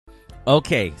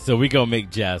Okay, so we gonna make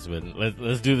Jazmine.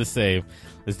 Let's do the same.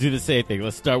 Let's do the same thing.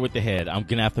 Let's start with the head. I'm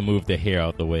gonna have to move the hair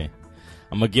out the way.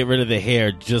 I'm gonna get rid of the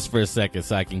hair just for a second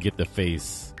so I can get the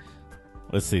face.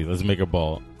 Let's see. Let's make a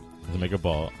ball. Let's make a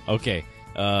ball. Okay.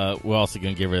 We're also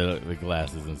gonna get rid of the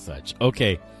glasses and such.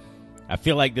 Okay. I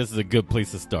feel like this is a good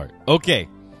place to start. Okay.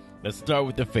 Let's start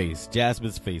with the face.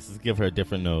 Jazmine's face. Let's give her a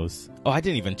different nose. Oh, I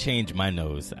didn't even change my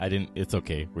nose. I didn't. It's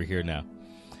okay. We're here now.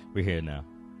 We're here now.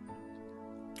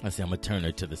 Let's see. I'm going to turn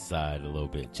her to the side a little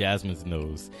bit. Jazmine's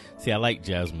nose. See, I like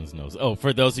Jazmine's nose. Oh,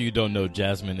 for those of you who don't know,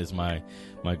 Jazmine is my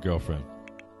girlfriend.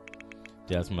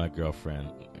 Jazmine, my girlfriend.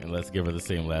 And let's give her the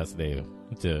same last name.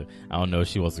 I don't know if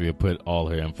she wants me to put all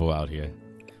her info out here.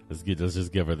 Let's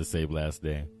just give her the same last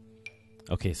name.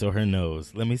 Okay, so her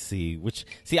nose. Let me see.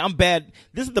 See, I'm bad.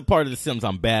 This is the part of the Sims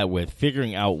I'm bad with,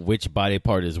 figuring out which body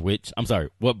part is which. I'm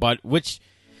sorry, what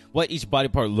each body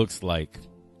part looks like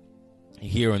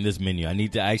here on this menu. I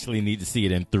actually need to see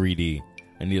it in 3D.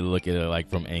 I need to look at it like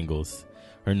from angles.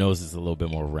 Her nose is a little bit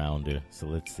more rounded. So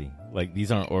let's see. Like,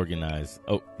 these aren't organized.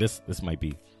 Oh, this might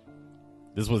be.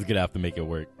 This one's gonna have to make it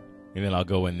work. And then I'll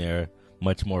go in there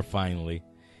much more finely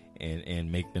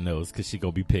and make the nose, because she's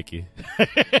gonna be picky.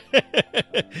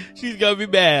 She's gonna be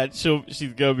mad.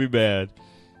 She's gonna be mad.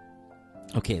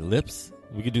 Okay, lips.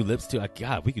 We could do lips too.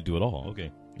 God, we could do it all.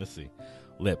 Okay, let's see.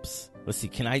 Lips. Let's see.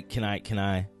 Can I?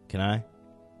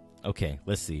 Okay,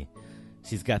 let's see.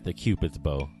 She's got the Cupid's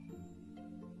bow.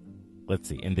 Let's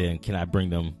see. And then can I bring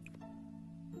them?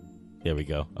 There we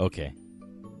go. Okay.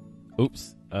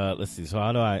 Oops. Let's see. So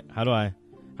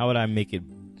how would I make it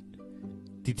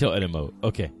detail edit mode?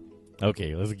 Okay.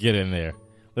 Okay, let's get in there.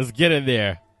 Let's get in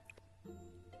there.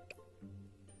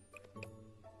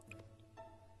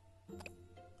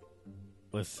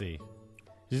 Let's see.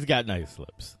 She's got nice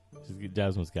lips.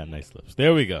 Jazmine's got nice lips.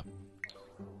 There we go.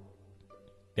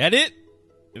 That it?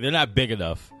 They're not big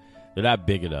enough. They're not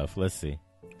big enough. Let's see.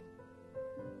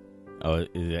 Oh,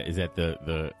 is that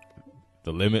the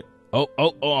limit? Oh,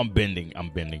 I'm bending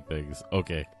things.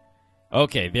 Okay.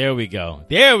 Okay, there we go.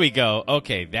 There we go.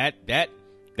 Okay, that.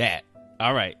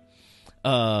 All right.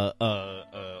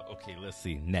 Okay, let's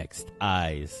see. Next,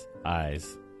 eyes.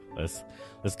 Let's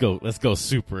go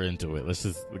super into it. Let's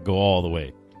just go all the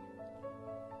way.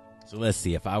 So let's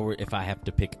see. If I have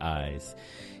to pick eyes.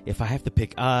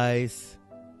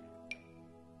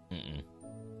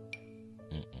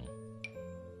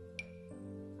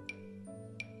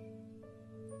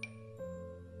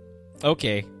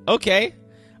 Okay.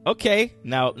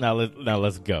 Now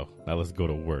let's go. Now let's go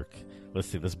to work. Let's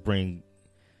see. Let's bring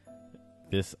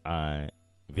this eye.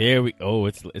 There we. Oh,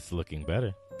 it's looking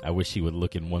better. I wish he would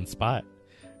look in one spot,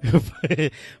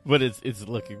 but it's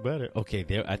looking better. Okay,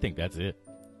 there. I think that's it.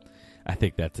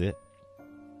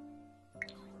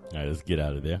 All right, let's get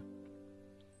out of there.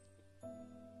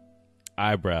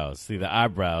 Eyebrows. See the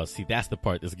eyebrows. See, that's the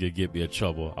part that's gonna get me in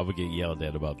trouble. I'm gonna get yelled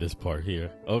at about this part here.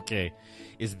 Okay,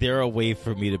 is there a way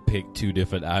for me to pick two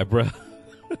different eyebrows?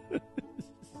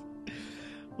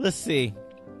 Let's see.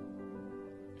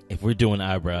 If we're doing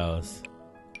eyebrows.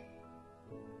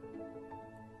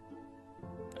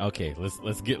 Okay, let's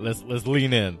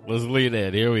lean in. Let's lean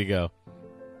in. Here we go.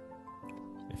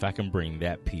 If I can bring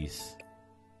that piece,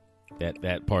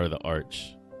 that part of the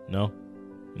arch. No?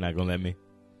 You're not gonna let me?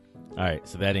 Alright,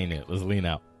 so that ain't it. Let's lean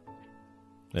out.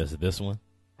 That's this one.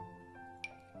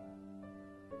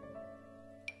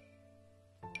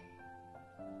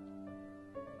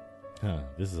 Huh,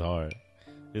 this is hard.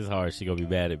 She gonna be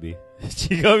mad at me.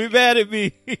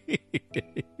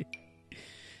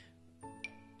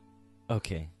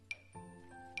 Okay.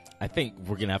 I think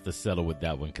we're gonna have to settle with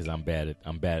that one because I'm bad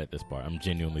at this part. I'm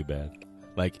genuinely bad.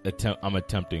 Like I'm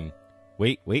attempting.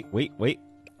 Wait.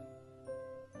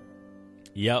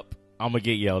 Yep. I'm gonna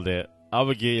get yelled at.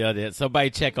 Somebody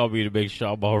check on me to make sure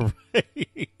I'm all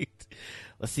right.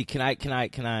 Let's see. Can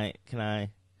I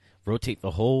rotate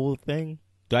the whole thing?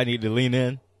 Do I need to lean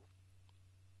in?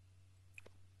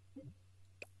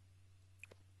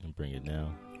 And bring it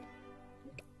down.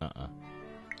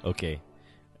 Okay.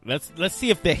 Let's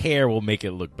see if the hair will make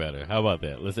it look better. How about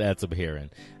that? Let's add some hair in.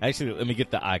 Actually, let me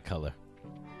get the eye color.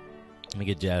 Let me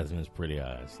get Jazmine's pretty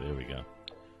eyes. There we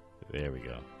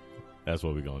go. That's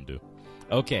what we're gonna do.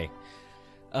 Okay.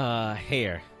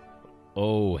 Hair.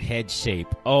 Oh, head shape.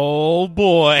 Oh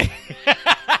boy.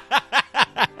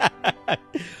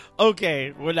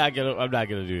 Okay, I'm not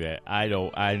gonna do that. I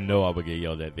know I'm gonna get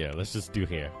yelled at there. Let's just do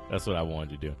hair. That's what I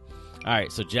wanted to do.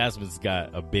 Alright, so Jazmine's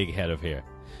got a big head of hair.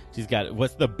 She's got,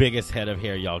 what's the biggest head of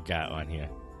hair y'all got on here?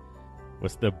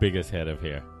 What's the biggest head of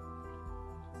hair?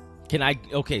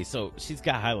 Okay, so she's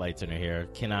got highlights in her hair.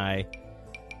 Can I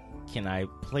Can I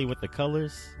play with the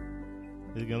colors?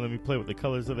 Is it gonna let me play with the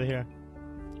colors of the hair?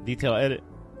 Detail edit?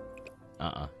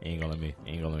 Ain't gonna let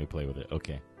me play with it.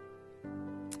 Okay.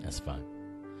 That's fine.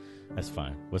 That's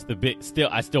fine. What's the big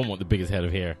I still want the biggest head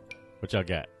of hair. What y'all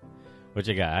got? What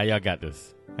you got? How y'all got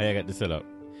this? How y'all got this set up?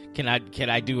 Can I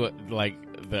do it like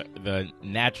the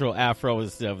natural afro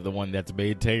instead of the one that's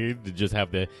maintained to just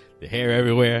have the hair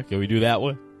everywhere? Can we do that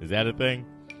one? Is that a thing?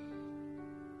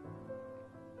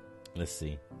 Let's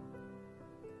see.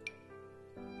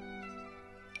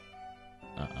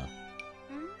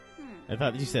 I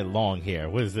thought you said long hair.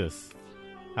 What is this?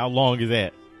 How long is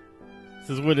that?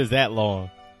 Since when is that long?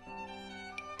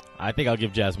 I think I'll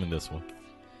give Jazmine this one.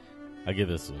 I'll give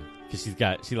this one because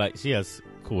she has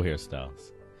cool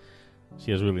hairstyles.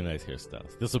 She has really nice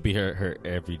hairstyles. This will be her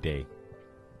every day.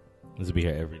 This will be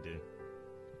her every day.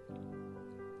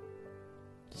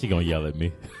 She gonna yell at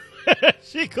me.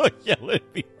 She gonna yell at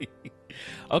me.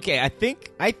 Okay, I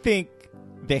think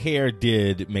the hair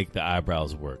did make the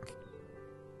eyebrows work.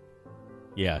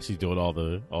 Yeah, she's doing all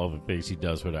the things she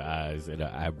does with her eyes and her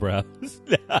eyebrows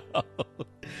now.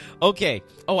 Okay.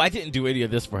 Oh, I didn't do any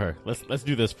of this for her. Let's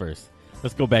do this first.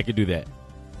 Let's go back and do that,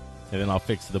 and then I'll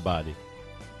fix the body.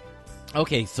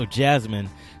 Okay, so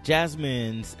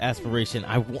Jazmine's aspiration.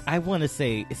 I want to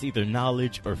say it's either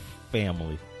knowledge or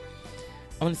family.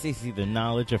 I want to say it's either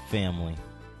knowledge or family.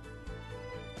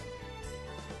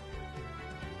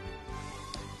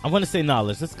 I want to say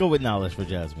knowledge. Let's go with knowledge for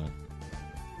Jazmine.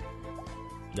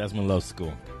 Jazmine loves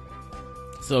school.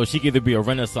 So she can either be a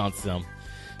Renaissance sim,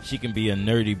 she can be a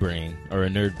nerdy brain or a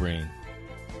nerd brain,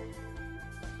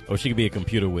 or she can be a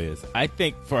computer whiz. I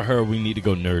think for her, we need to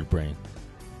go nerd brain.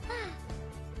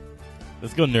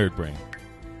 Let's go nerd brain.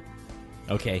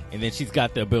 Okay, and then she's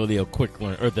got the ability of quick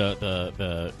learn, or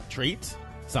the trait,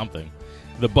 something.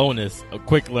 The bonus, a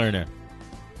quick learner.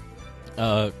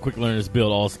 Quick learners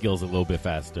build all skills a little bit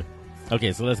faster.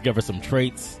 Okay, so let's give her some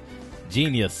traits.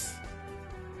 Genius.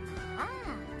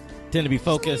 Tend to be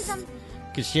focused.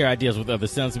 Can share ideas with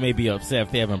others. Sims may be upset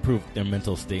if they haven't improved their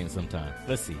mental state in some time.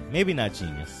 Let's see. Maybe not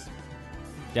genius.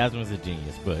 Jazmine's a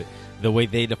genius, but the way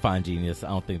they define genius, I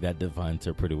don't think that defines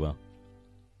her pretty well.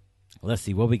 Let's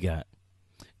see what we got.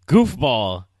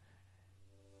 Goofball.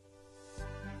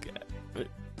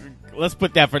 Let's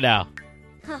put that for now.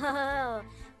 Oh,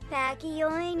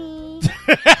 Pacquioni.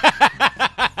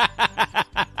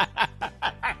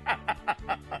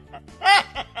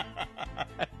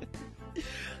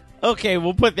 Okay,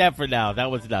 we'll put that for now.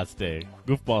 That one's not staying.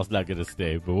 Goofball's not going to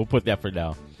stay, but we'll put that for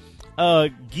now.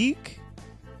 Geek?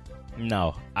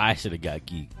 No, I should have got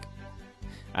Geek.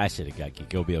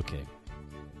 It'll be okay.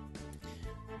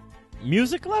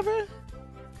 Music lover?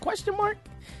 Question mark?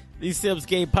 These Sims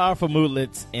gain powerful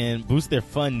moodlets and boost their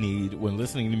fun need when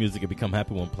listening to music and become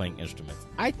happy when playing instruments.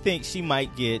 I think she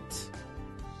might get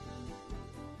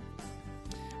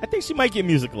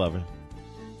music lover.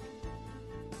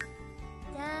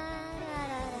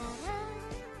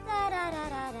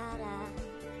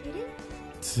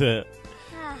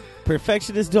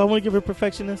 Perfectionist? Do I want to give her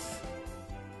perfectionist?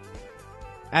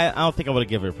 I don't think I want to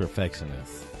give her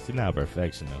perfectionist. She's not a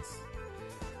perfectionist.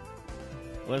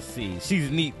 Let's see. She's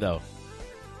neat, though.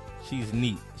 She's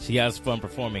neat. She has fun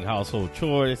performing household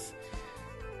chores.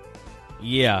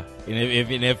 Yeah. And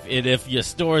if your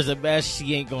store is a mess,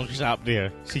 she ain't going to shop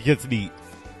there. She gets neat.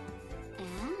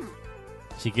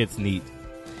 She gets neat.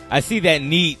 I see that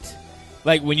neat.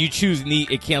 Like, when you choose neat,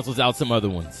 it cancels out some other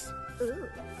ones.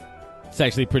 It's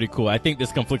actually pretty cool. I think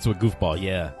this conflicts with Goofball.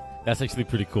 Yeah. That's actually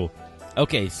pretty cool.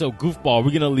 Okay, so Goofball.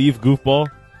 We're going to leave Goofball.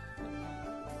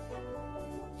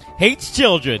 Hates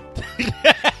children.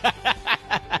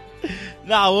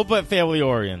 Nah, we'll put family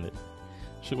oriented.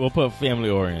 We'll put family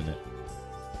oriented.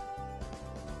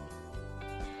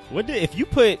 If you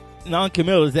put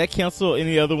non-committal, does that cancel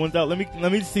any other ones out?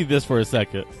 Let me see this for a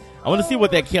second. I want to see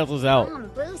what that cancels out.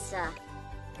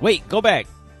 Wait, go back.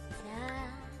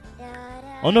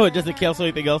 Oh no, it doesn't cancel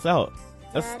anything else out.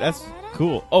 That's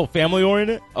cool. Oh, family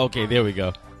oriented? Okay, there we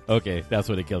go. Okay, that's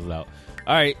what it cancels out.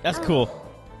 All right, that's cool.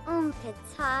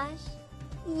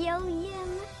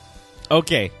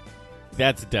 Okay,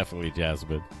 that's definitely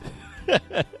Jazmine. All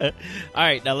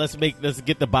right, now let's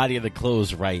get the body of the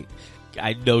clothes right.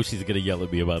 I know she's gonna yell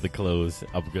at me about the clothes.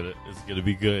 It's gonna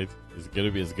be good.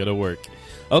 It's gonna work.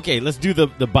 Okay, let's do the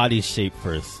body shape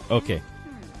first. Okay,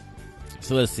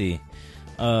 so let's see.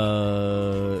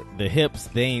 The hips,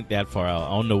 they ain't that far out. I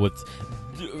don't know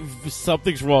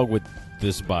something's wrong with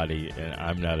this body, and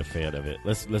I'm not a fan of it.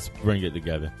 Let's bring it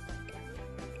together.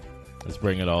 Let's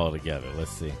bring it all together. Let's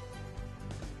see.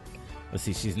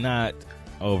 She's not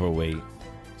overweight.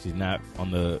 She's not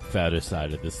on the fatter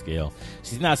side of the scale.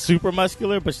 She's not super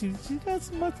muscular, but she got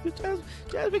some muscle.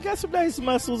 Jazmine got some nice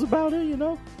muscles about her, you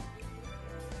know.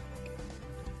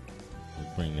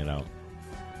 Let's bring it out.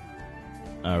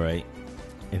 All right,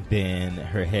 and then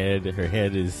her head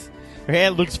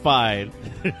looks fine.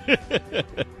 Her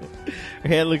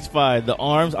head looks fine. The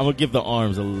arms, I'm gonna give the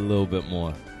arms a little bit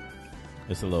more,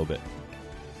 just a little bit.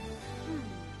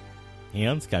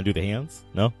 Hands? Can I do the hands?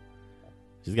 No?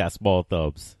 She's got small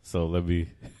thumbs. So let's see.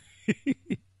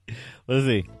 Let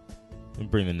me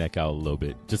bring the neck out a little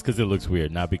bit. Just because it looks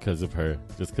weird. Not because of her.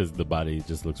 Just because the body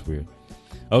just looks weird.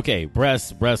 Okay,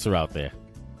 breasts are out there.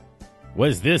 What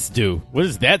does this do? What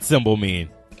does that symbol mean?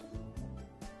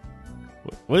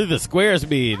 What do the squares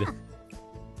mean?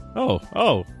 Oh,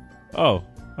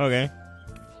 okay.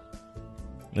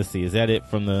 Let's see. Is that it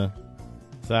from the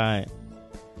side?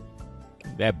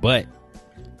 That butt.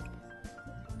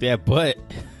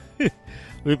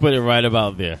 We put it right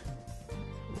about there.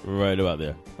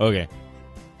 Okay.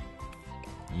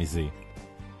 Let me see.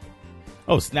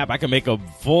 Oh, snap. I can make a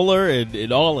fuller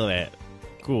and all of that.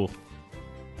 Cool.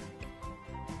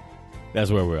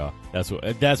 That's where we are. That's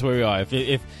where we are.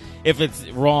 If it's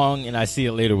wrong and I see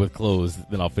it later with clothes,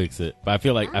 then I'll fix it. But I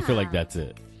feel like that's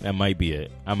it. That might be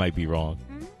it. I might be wrong.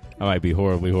 I might be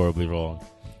horribly, horribly wrong.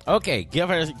 Okay, give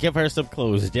her some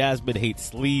clothes. Jazmine hates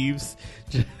sleeves.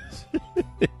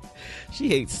 She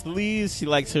hates sleeves. She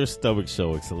likes her stomach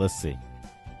showing. So let's see.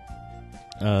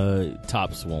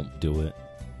 Tops won't do it.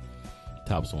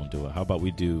 How about we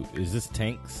do? Is this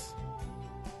tanks?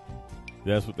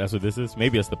 That's what this is.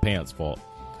 Maybe it's the pants' fault.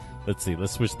 Let's see.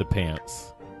 Let's switch the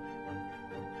pants.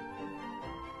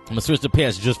 I'm gonna switch the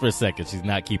pants just for a second. She's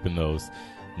not keeping those.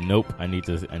 Nope. I need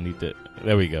to.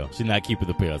 There we go. She's not keeping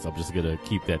the pants. I'm just gonna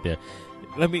keep that there.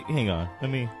 Hang on.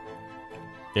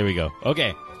 There we go.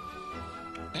 Okay.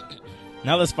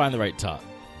 Now let's find the right top.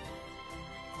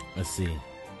 Let's see.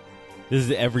 This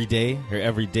is her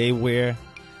everyday wear.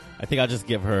 I think I'll just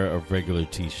give her a regular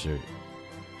t-shirt.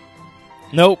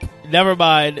 Nope. Never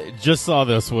mind. Just saw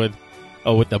this one.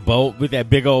 Oh, with the bow, with that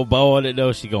big old bow on it.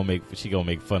 No, she gonna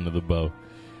make fun of the bow.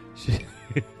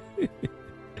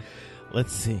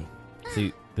 Let's see.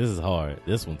 See, this is hard.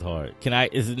 This one's hard.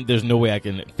 There's no way I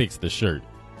can fix the shirt,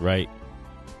 right?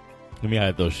 Let me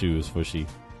hide those shoes for she.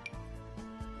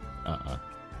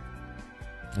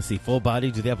 Let's see, full body.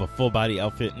 Do they have a full body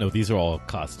outfit? No, these are all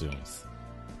costumes.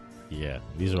 Yeah,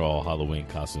 these are all Halloween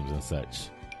costumes and such.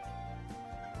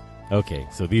 Okay,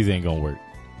 so these ain't gonna work.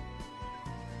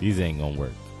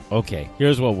 Okay,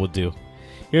 here's what we'll do.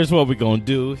 Here's what we're gonna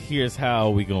do. Here's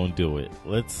how we gonna do it.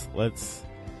 Let's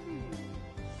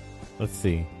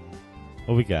see.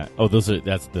 What we got? Oh,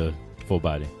 that's the full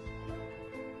body.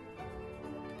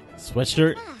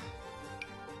 Sweatshirt.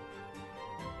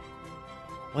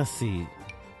 Let's see.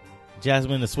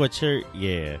 Jazmine, the sweatshirt?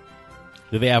 Yeah.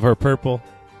 Do they have her purple?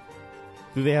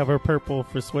 For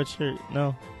sweatshirt?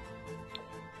 No.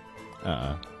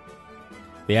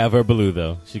 They have her blue,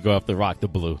 though. She go off to rock the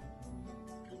blue.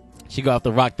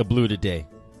 Today.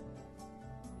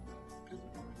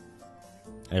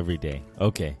 Every day.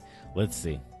 Okay. Let's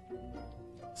see.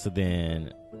 So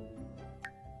then,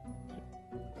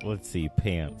 let's see,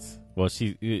 pants. Well,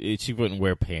 she wouldn't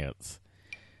wear pants.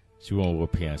 She won't wear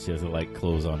pants. She doesn't like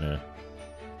clothes on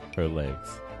her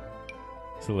legs.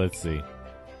 So let's see.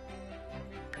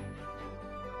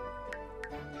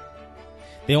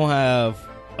 They don't have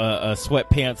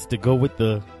sweatpants to go with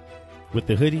the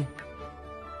hoodie.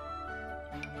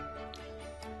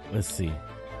 Let's see.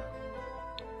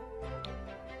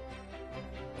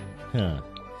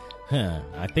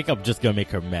 I think I'm just gonna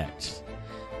make her match.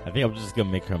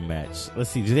 Let's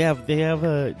see. Do they have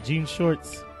jean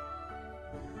shorts?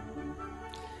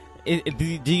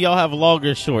 Do y'all have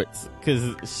longer shorts?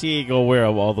 Because she ain't gonna wear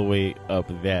them all the way up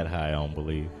that high. I don't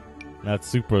believe. Not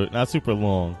super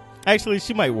long. Actually,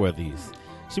 she might wear these.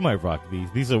 She might rock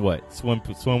these. These are what?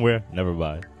 Swimwear? Never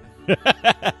mind.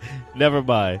 Never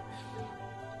mind.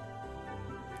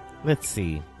 Let's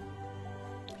see.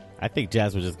 I think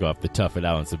Jazmine just go off to tough it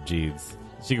out in some jeans.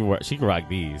 She can rock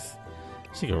these.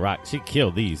 She can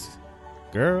kill these.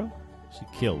 Girl, she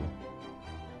kill them.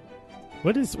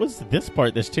 What's this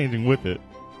part that's changing with it?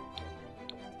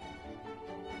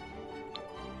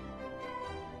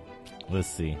 Let's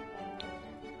see.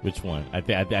 Which one? I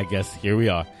guess here we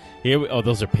are. Oh,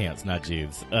 those are pants, not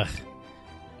jeans. Ugh.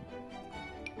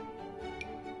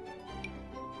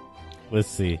 Let's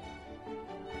see.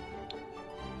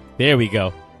 There we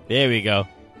go.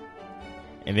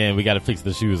 And then we got to fix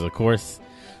the shoes, of course.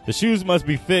 The shoes must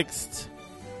be fixed.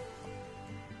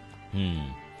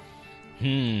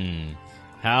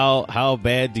 How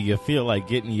bad do you feel like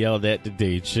getting yelled at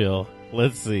today, Chill?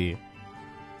 Let's see.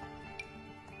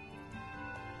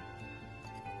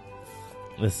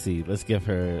 Let's give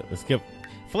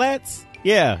flats.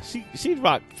 Yeah, she'd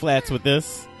rock flats with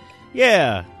this.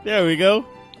 Yeah, there we go.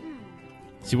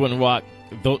 She wouldn't rock.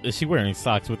 Is she wearing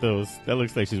socks with those? That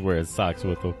looks like she's wearing socks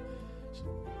with them.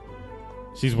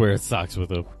 She's wearing socks with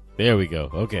them. There we go.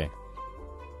 Okay.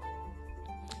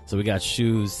 So we got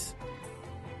shoes.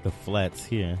 The flats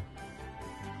here.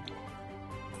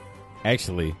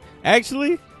 Actually,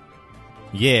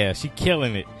 yeah, she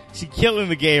killing it. She killing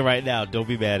the game right now. Don't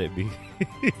be mad at me.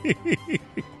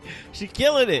 She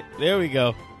killing it. There we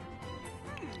go.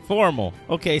 Formal.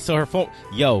 Okay, so her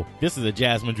yo, this is a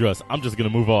Jazmine dress. I'm just gonna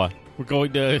move on. We're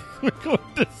going to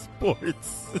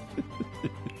sports.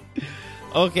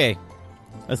 Okay,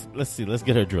 let's see. Let's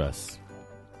get her dress.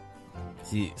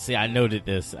 See, I noted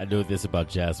this about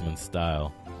Jazmine's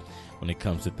style when it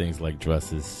comes to things like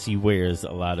dresses. She wears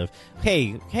a lot of.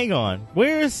 Hey, hang on.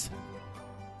 Where's?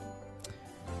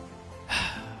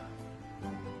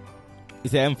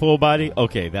 Is that in full body?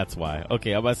 Okay, that's why.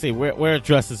 Okay, I'm about to say where a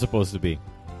dress is supposed to be.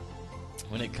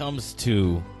 When it comes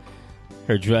to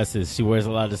her dresses, she wears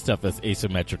a lot of stuff that's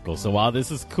asymmetrical. So while this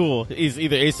is cool, it's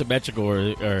either asymmetrical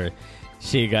or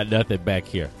she ain't got nothing back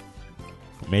here.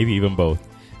 Maybe even both.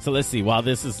 So let's see. While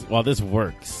this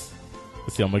works,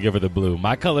 let's see. I'm gonna give her the blue.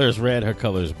 My color is red. Her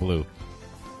color is blue.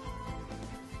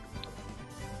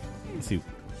 Let's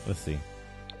see.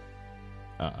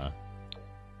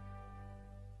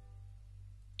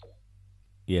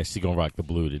 Yeah, she gonna rock the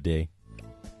blue today.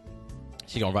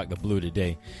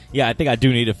 Yeah, I think I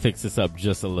do need to fix this up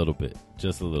just a little bit.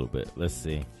 Let's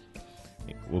see.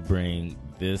 We'll bring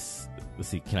this. Let's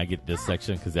see. Can I get this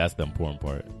section? Because that's the important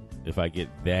part. If I get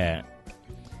that,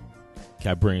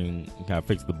 can I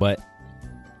fix the butt?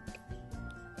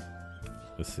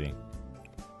 Let's see.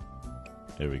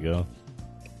 There we go.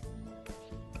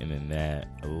 And then that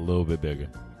a little bit bigger.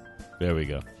 There we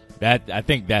go. I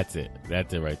think that's it.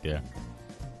 That's it right there.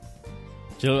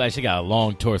 She looks like she got a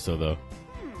long torso though.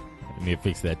 I need to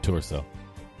fix that torso.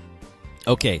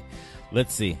 Okay,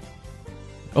 let's see.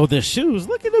 Oh, the shoes.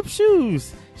 Look at them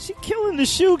shoes. She killing the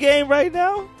shoe game right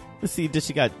now. Let's see.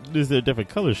 Is there different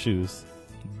color shoes?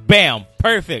 Bam.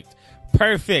 Perfect.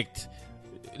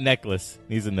 Necklace.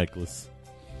 Needs a necklace.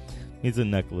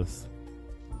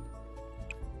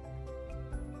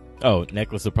 Oh,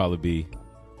 necklace will probably be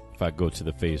if I go to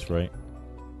the face, right?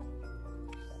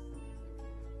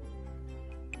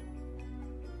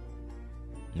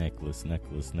 Necklace.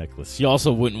 She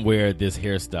also wouldn't wear this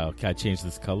hairstyle. Can I change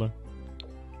this color?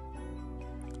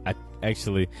 I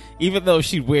actually, even though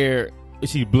she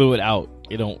blew it out,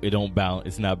 it don't balance.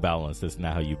 It's not balanced. That's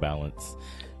not how you balance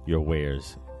your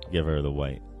wears. Give her the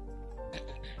white.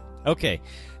 Okay,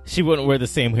 she wouldn't wear the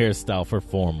same hairstyle for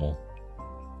formal.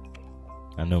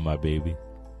 I know my baby.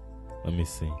 Let me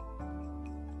see.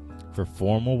 For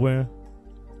formal wear,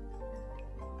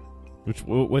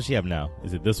 what does she have now?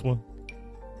 Is it this one?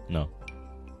 No.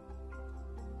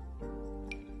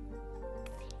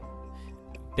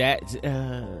 That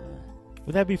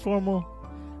would that be formal?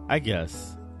 I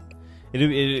guess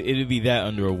it'd be that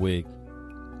under a wig.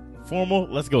 Formal.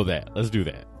 Let's go that. Let's do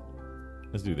that.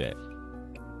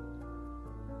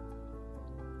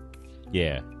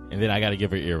 Yeah, and then I gotta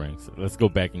give her earrings. Let's go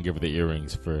back and give her the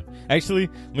earrings for. Actually,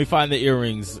 let me find the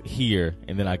earrings here,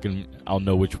 and then I'll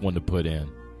know which one to put in.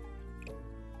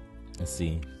 Let's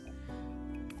see.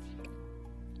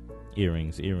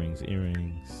 Earrings.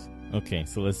 Okay,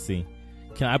 so let's see.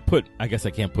 I guess I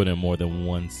can't put in more than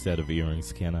one set of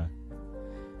earrings, can I?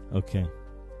 Okay.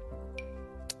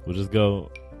 We'll just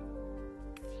go.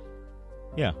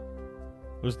 Yeah.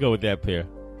 We'll just go with that pair.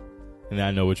 And then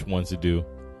I know which ones to do.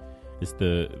 It's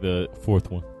the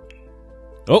fourth one.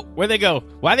 Oh, where'd they go?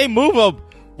 Why'd they move them?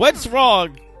 What's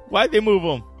wrong? Why'd they move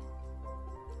them?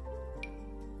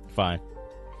 Fine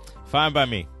by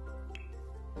me.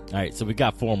 All right, so we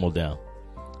got formal down.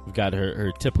 We've got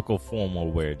her typical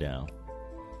formal wear down.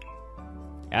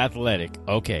 Athletic.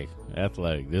 Okay,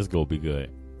 athletic. This gonna be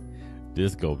good.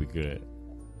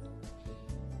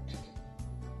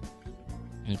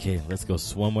 Okay, let's go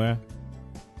swimwear.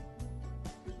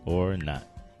 Or not.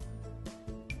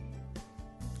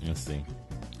 Let's see.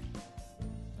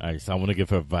 All right, so I want to give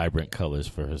her vibrant colors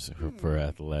for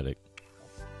athletic.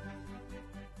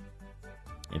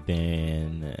 And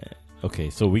then... okay,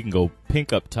 so we can go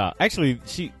pink up top. Actually,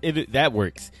 that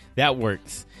works.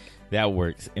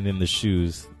 And then the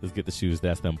shoes. Let's get the shoes.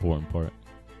 That's the important part.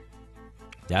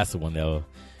 That's the one that'll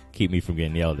keep me from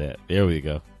getting yelled at. There we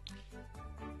go.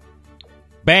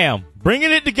 Bam.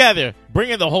 Bringing it together.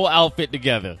 Bringing the whole outfit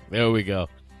together. There we go.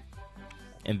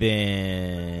 And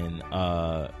then,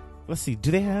 let's see.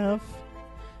 Do they have...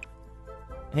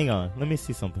 Hang on. Let me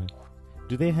see something.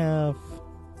 Do they have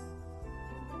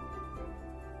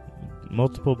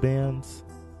multiple bands?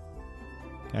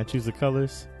 Can I choose the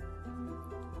colors?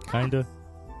 Kinda.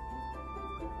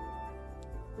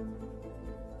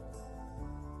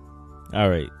 All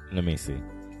right. Let me see.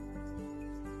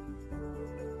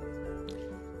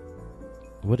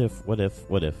 What if?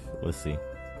 Let's see.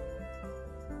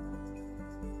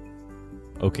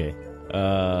 Okay.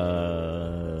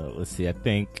 Let's see. I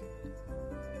think.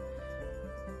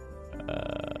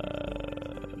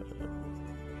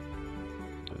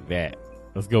 That.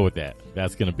 Let's go with that.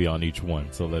 That's gonna be on each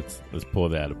one. So let's pull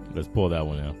that. Let's pull that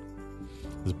one out.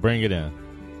 Let's bring it in.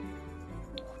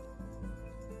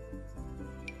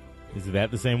 Is that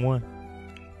the same one?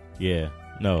 Yeah.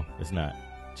 No, it's not.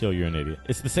 Chill, you're an idiot.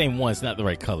 It's the same one. It's not the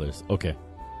right colors. Okay.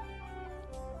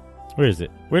 Where is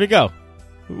it? Where'd it go?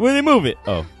 Where'd they move it?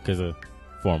 Oh, because of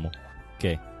formal.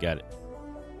 Okay, got it.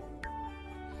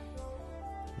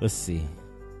 Let's see.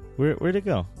 Where'd it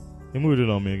go? They moved it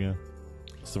on me again.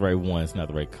 It's the right one. It's not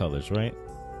the right colors, right?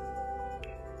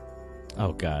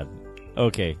 Oh, God.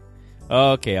 Okay.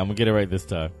 Okay, I'm going to get it right this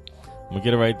time.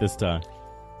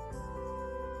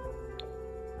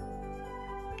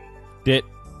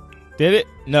 Did it?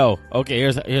 No. Okay,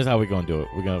 here's how we're gonna do it.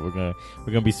 We're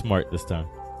gonna be smart this time.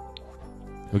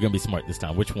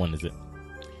 Which one is it?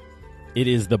 It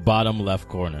is the bottom left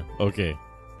corner. Okay.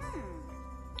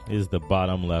 It is the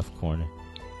bottom left corner.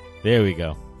 There we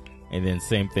go. And then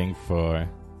same thing for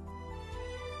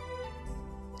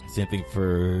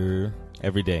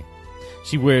every day.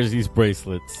 She wears these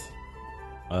bracelets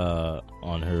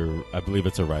on her, I believe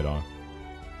it's her right arm.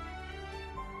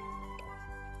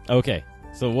 Okay,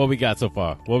 so what we got so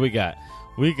far? We got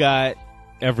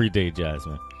everyday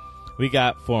Jazmine. We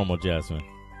got formal Jazmine.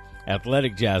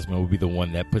 Athletic Jazmine will be the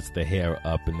one that puts the hair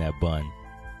up in that bun.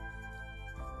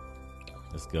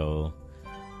 Let's go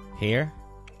hair.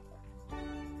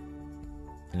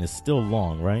 And it's still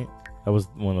long, right? That was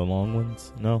one of the long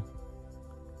ones? No?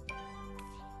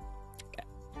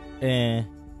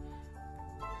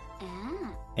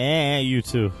 You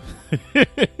too.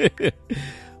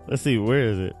 Let's see, where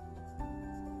is it?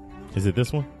 Is it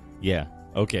this one? Yeah.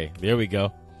 Okay, there we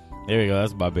go.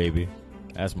 That's my baby.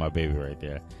 That's my baby right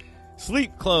there.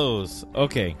 Sleep clothes.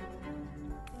 Okay.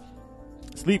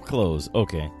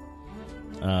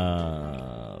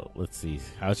 Let's see.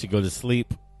 How'd she go to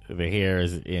sleep? The hair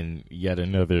is in yet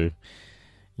another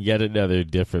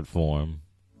different form.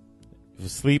 For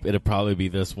sleep, it'll probably be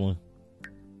this one.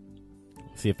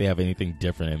 See if they have anything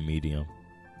different in medium.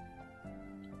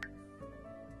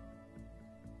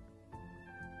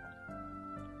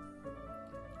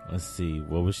 Let's see.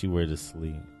 What would she wear to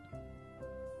sleep?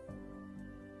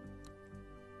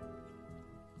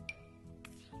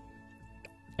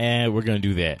 And we're going to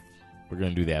do that. We're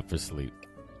going to do that for sleep.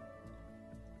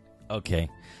 Okay.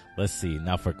 Let's see.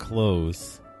 Now for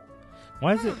clothes.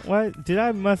 Why did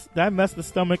I mess the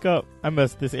stomach up? I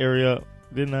messed this area up,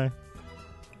 didn't I?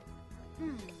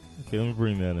 Okay, let me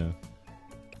bring that in.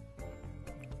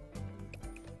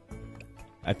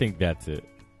 I think that's it.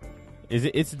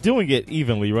 It's doing it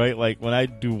evenly, right? Like when I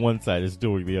do one side, it's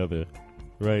doing the other,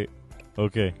 right?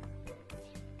 Okay.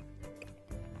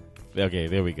 Okay,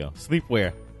 there we go.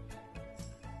 Sleepwear.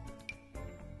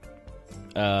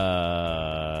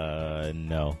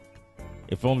 No.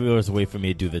 If only there was a way for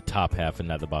me to do the top half and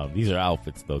not the bottom. These are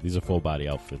outfits, though. These are full body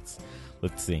outfits.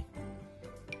 Let's see.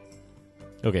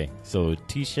 Okay, so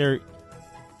t-shirt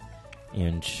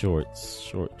and shorts.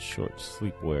 Shorts.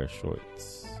 Sleepwear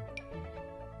shorts.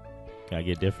 Can I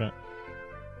get different?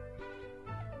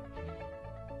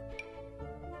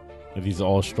 Are these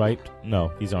all striped?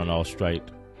 No, these aren't all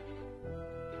striped.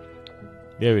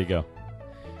 There we go.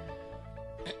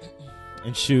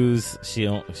 And shoes, she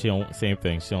don't same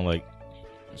thing. She don't like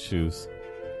shoes.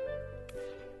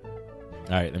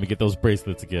 All right, let me get those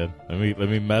bracelets again. Let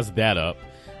me mess that up.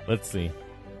 Let's see.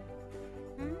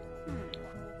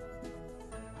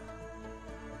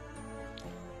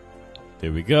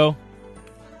 There we go.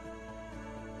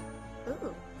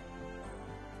 Ooh.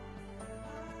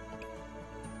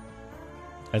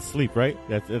 That's sleep, right?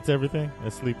 That's everything.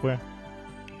 That's sleepwear.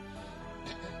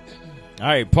 All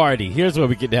right, party. Here's where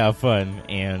we get to have fun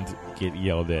and get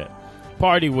yelled at.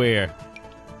 Party wear.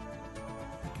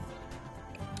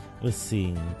 Let's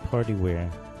see. Party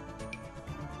wear.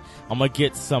 I'm going to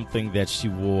get something that she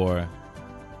wore.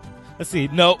 Let's see.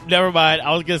 Nope, never mind.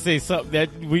 I was going to say something that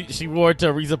she wore to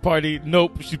Arisa's party.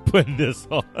 Nope, she's putting this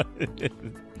on.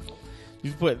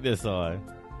 She's putting this on.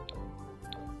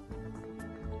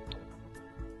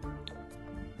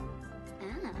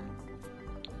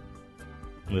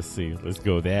 Let's see. Let's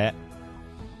go that.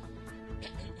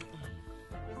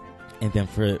 And then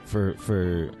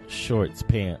for shorts,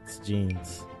 pants,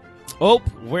 jeans. Oh,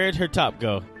 where'd her top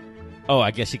go? Oh,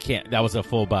 I guess she can't. That was a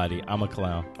full body. I'm a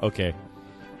clown. Okay.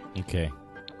 Okay.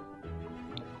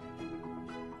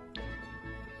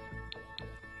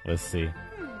 Let's see.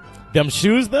 Them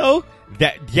shoes, though?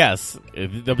 Yes.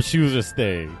 Them shoes are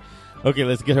staying. Okay,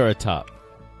 let's get her a top.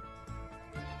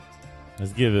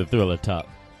 Let's give it a Thriller top.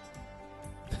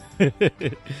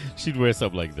 She'd wear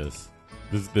something like this.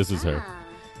 This is her.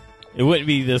 It wouldn't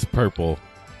be this purple.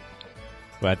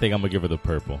 But I think I'm going to give her the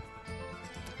purple.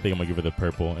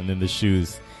 And then the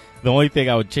shoes. The only thing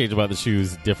I would change about the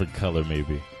shoes, different color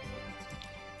maybe.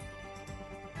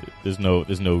 There's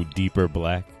no deeper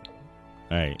black.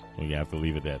 All right, we have to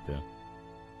leave it at that.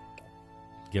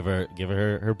 Give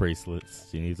her her bracelets.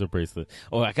 She needs her bracelet.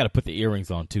 Oh, I got to put the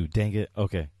earrings on too. Dang it.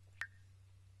 Okay.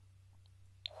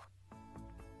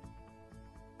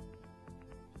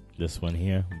 This one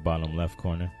here, bottom left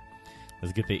corner.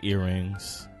 Let's get the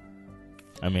earrings.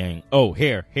 I mean, oh,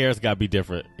 hair. Hair's got to be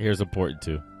different. Hair's important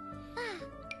too.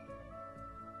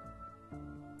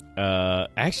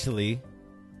 Actually,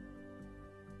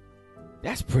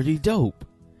 that's pretty dope.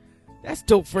 That's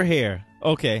dope for hair.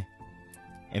 Okay.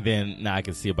 And then now I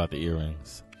can see about the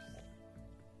earrings.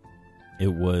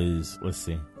 It was, let's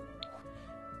see.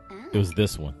 It was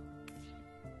this one.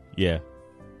 Yeah.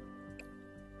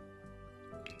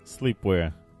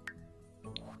 Sleepwear.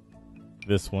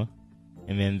 This one.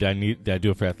 And then did I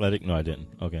do it for athletic? No, I didn't.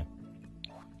 Okay.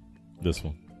 This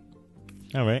one.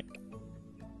 All right.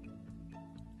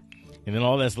 And then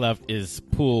all that's left is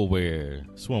pool wear,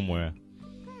 swimwear.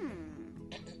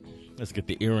 Let's get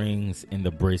the earrings and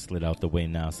the bracelet out the way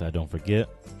now so I don't forget.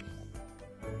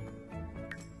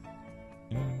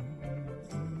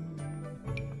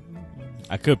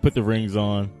 I could put the rings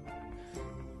on.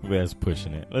 But that's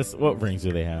pushing it. What rings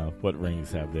do they have? What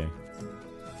rings have they?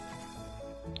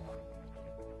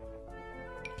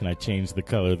 Can I change the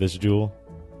color of this jewel?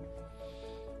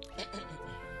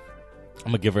 I'm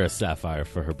going to give her a sapphire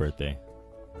for her birthday.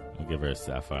 I'm going to give her a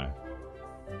sapphire.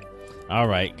 All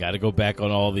right. Got to go back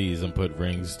on all these and put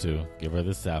rings too. Give her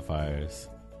the sapphires.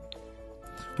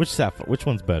 Which sapphire? Which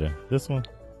one's better? This one?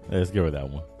 Let's give her that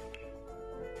one.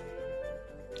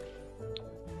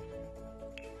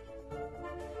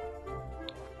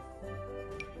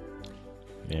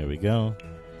 There we go.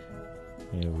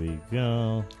 Here we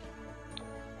go.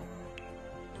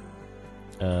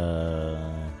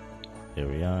 There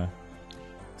we are.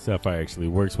 Sapphire actually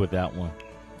works with that one.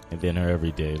 And then her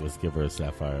everyday. Let's give her a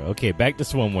sapphire. Okay, back to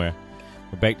swimwear.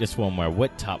 We're back to swimwear.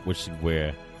 What top would she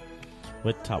wear?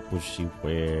 What top would she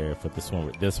wear for this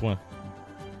one? This one?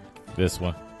 This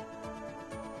one?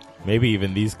 Maybe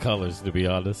even these colors, to be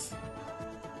honest.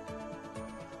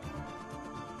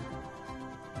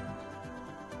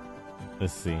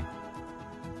 Let's see.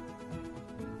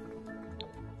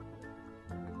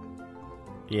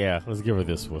 Yeah, let's give her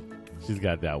this one. She's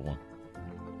got that one.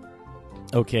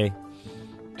 Okay.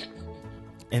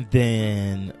 And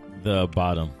then the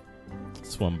bottom.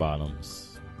 Swim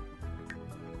bottoms.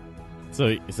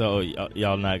 So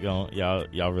y'all not going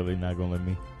y'all really not gonna let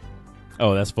me?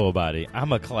 Oh, that's full body.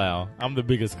 I'm a clown. I'm the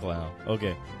biggest clown.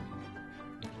 Okay.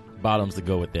 Bottoms to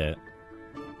go with that.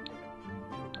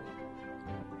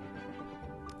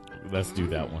 Let's do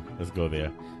that one. Let's go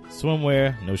there.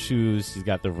 Swimwear, no shoes. She's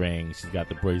got the ring. She's got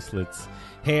the bracelets.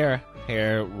 Hair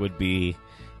would be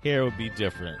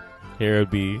different. Hair would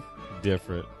be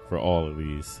different for all of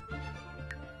these.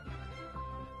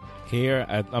 Hair,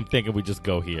 I'm thinking we just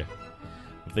go here.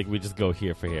 I'm thinking we just go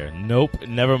here for hair. Nope,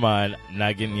 never mind.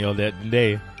 Not getting yelled at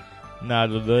today. Not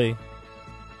today.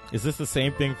 Is this the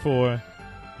same thing for?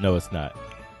 No, it's not.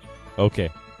 Okay.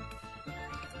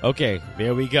 Okay,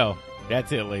 there we go.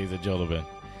 That's it, ladies and gentlemen.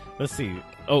 Let's see.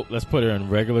 Oh, let's put her in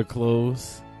regular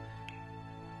clothes.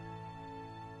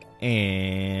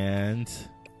 And...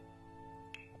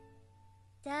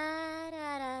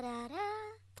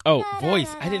 Oh, voice.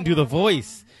 I didn't do the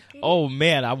voice. Oh,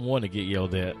 man, I want to get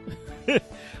yelled at.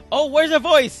 Oh, where's her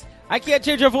voice? I can't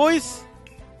change her voice?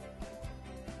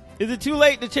 Is it too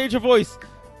late to change her voice?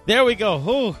 There we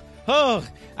go. Oh,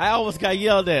 I almost got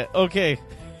yelled at. Okay.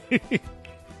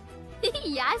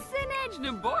 Yasinaj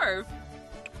Naborv.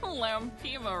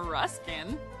 Lampima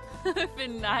Ruskin.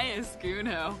 Finaya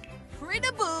Skuno.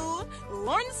 Fridabu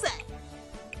Lornse.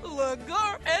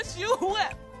 Lagar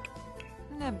S.U.Web.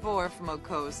 Naborf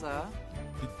Mokosa.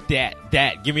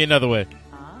 That. Give me another one.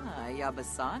 Ah,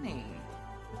 Yabasani.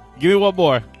 Give me one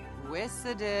more.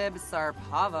 Wisadib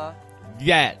Sarpava.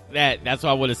 That's what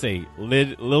I want to say.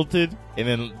 Lilted, and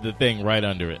then the thing right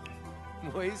under it.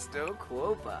 Moisto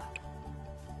Quopa.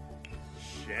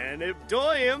 Shanib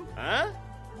Doyum, huh?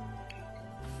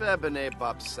 Febine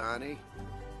Bapsani.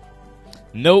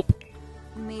 Nope.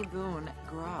 Miboon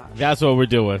Grosh. That's what we're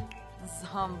doing.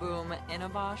 Zomboom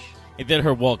Inabosh. And then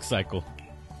her walk cycle.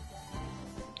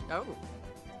 Oh.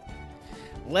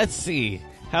 Let's see.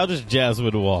 How does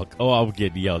Jazmine walk? Oh, I'm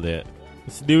getting yelled at.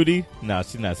 Snooty? No,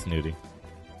 she's not snooty.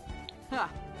 Ha.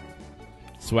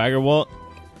 Swagger walk?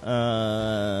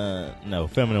 No,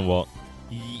 feminine walk.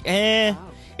 Oh.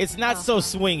 It's not so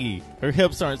swingy. Her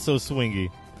hips aren't so swingy.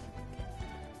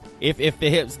 If the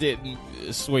hips didn't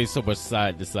sway so much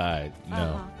side to side,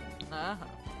 no.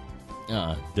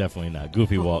 Definitely not.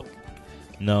 Goofy walk.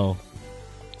 No.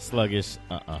 Sluggish.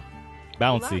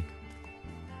 Bouncy.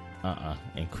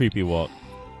 And creepy walk.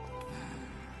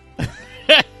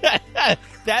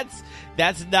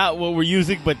 That's not what we're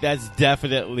using, but that's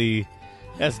definitely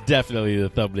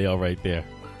the thumbnail right there.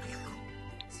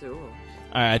 Cool.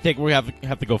 All right, I think we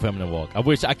have to go feminine walk. I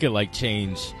wish I could like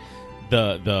change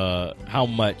the how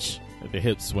much the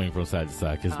hips swing from side to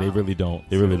side, because they really don't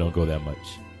go that much.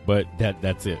 But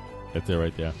that's it. That's it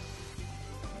right there.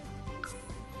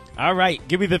 All right,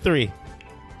 give me the 3.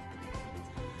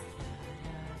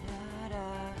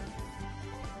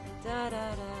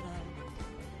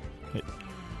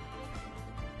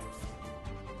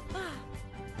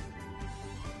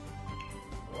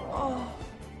 Oh,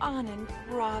 Anand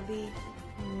Robbie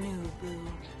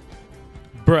Nubu.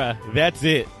 Bruh, that's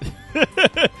it.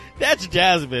 That's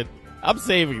Jazmine. I'm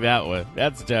saving that one.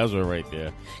 That's Jazmine right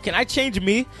there. Can I change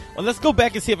me? Well, let's go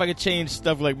back and see if I can change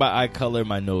stuff like my eye color,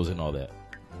 my nose, and all that.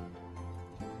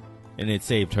 And it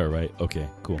saved her, right? Okay,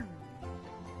 cool.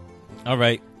 All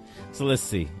right. So let's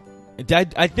see.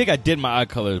 I think I did my eye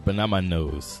colors, but not my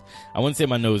nose. I wouldn't say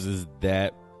my nose is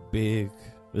that big.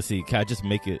 Let's see. Can I just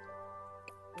make it?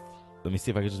 Let me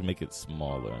see if I can just make it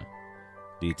smaller.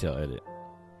 Detail edit.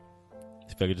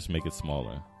 If I could just make it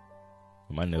smaller.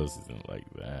 My nose isn't like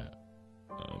that.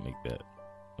 Make that.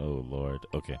 Oh, Lord.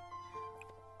 Okay.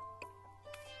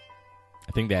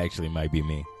 I think that actually might be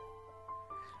me.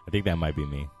 I think that might be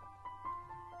me.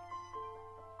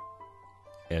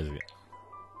 As it.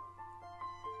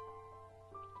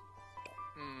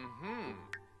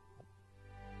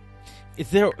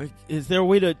 Is there a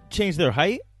way to change their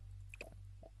height?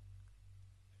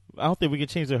 I don't think we can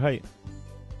change their height.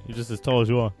 You're just as tall as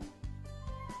you are.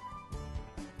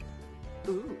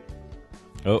 Ooh.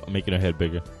 Oh, I'm making her head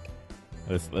bigger.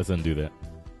 Let's undo that.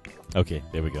 Okay,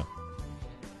 there we go.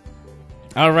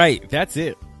 All right, that's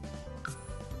it.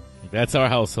 That's our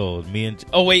household. Me and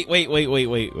wait.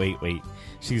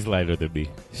 She's lighter than me.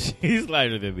 She's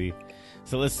lighter than me.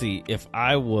 So let's see. If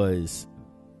I was,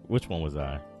 which one was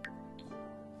I?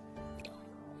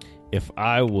 If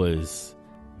I was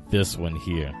this one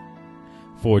here,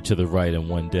 4 to the right and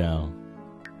 1 down,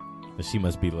 then she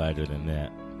must be lighter than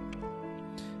that.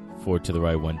 4 to the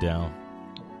right, 1 down.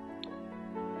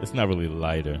 It's not really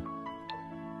lighter.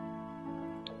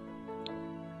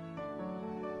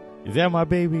 Is that my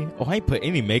baby? Oh, I ain't put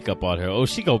any makeup on her. Oh,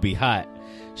 she gonna be hot.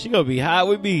 She gonna be hot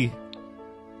with me.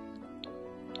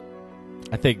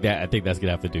 I think that's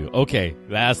gonna have to do. Okay,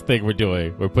 last thing we're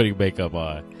doing. We're putting makeup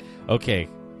on. Okay,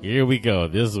 here we go.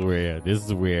 This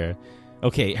is where.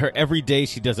 Okay, her every day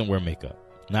she doesn't wear makeup.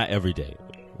 Not every day.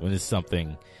 When it's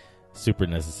something super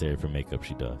necessary for makeup,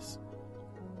 she does.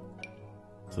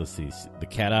 So let's see. The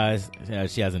cat eyes. Yeah,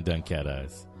 she hasn't done cat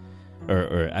eyes.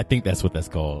 Or I think that's what that's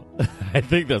called. I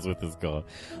think that's what that's called.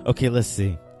 Okay, let's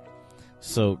see.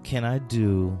 So can I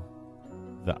do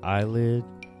the eyelid?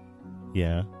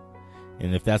 Yeah.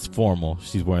 And if that's formal,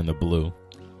 she's wearing the blue.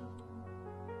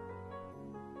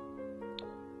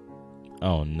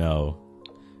 Oh no.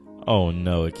 Oh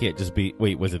no, it can't just be.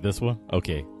 Wait, was it this one?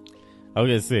 Okay. I was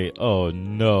going to say, oh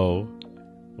no.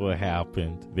 What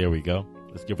happened? There we go.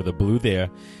 Let's give her the blue there.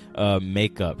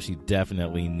 Makeup. She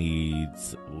definitely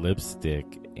needs lipstick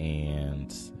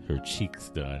and her cheeks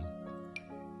done.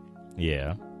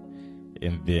 Yeah.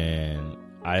 And then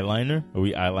eyeliner. Are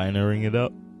we eyelinering it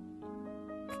up?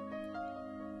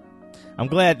 I'm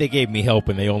glad they gave me help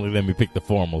and they only let me pick the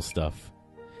formal stuff.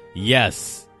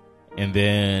 Yes. And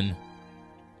then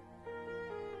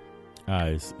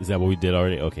eyes. Is that what we did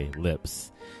already? Okay,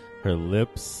 lips. Her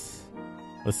lips.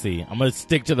 Let's see. I'm going to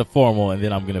stick to the formal and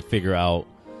then I'm going to figure out.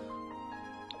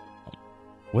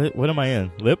 What am I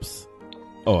in? Lips?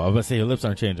 Oh, I was going to say your lips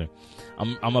aren't changing.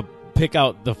 I'm going to pick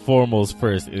out the formals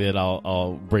first and then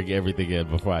I'll bring everything in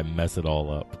before I mess it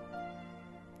all up.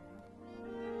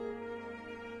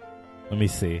 Let me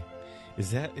see.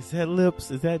 Is that lips?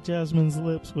 Is that Jazmine's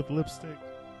lips with lipstick?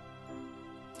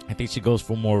 I think she goes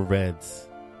for more reds.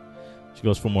 She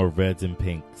goes for more reds and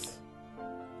pinks.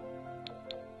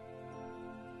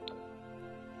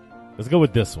 Let's go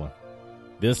with this one.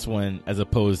 This one as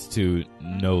opposed to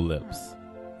no lips.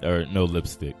 Or no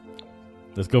lipstick.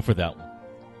 Let's go for that one.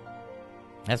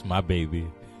 That's my baby.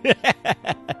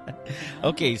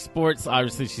 Okay, sports,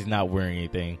 obviously she's not wearing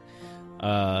anything.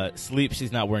 Sleep,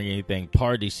 she's not wearing anything.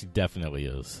 Party, she definitely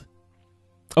is.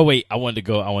 Oh wait, I want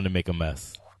to make a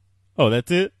mess. Oh,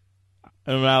 that's it?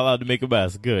 I'm not allowed to make a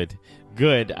mess. Good.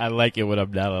 I like it when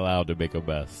I'm not allowed to make a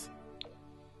mess.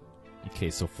 Okay,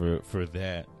 so for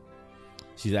that,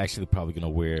 she's actually probably gonna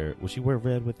wear. Will she wear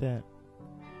red with that?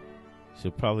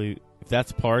 She'll probably, if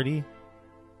that's party.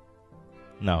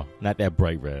 No, not that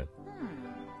bright red.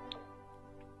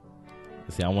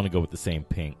 Let's see, I want to go with the same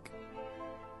pink.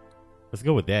 Let's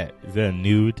go with that. Is that a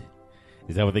nude?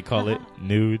 Is that what they call it?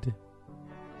 Nude?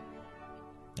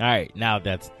 All right, now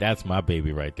that's my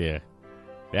baby right there.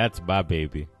 That's my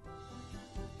baby.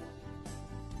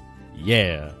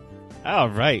 Yeah. All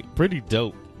right, pretty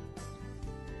dope.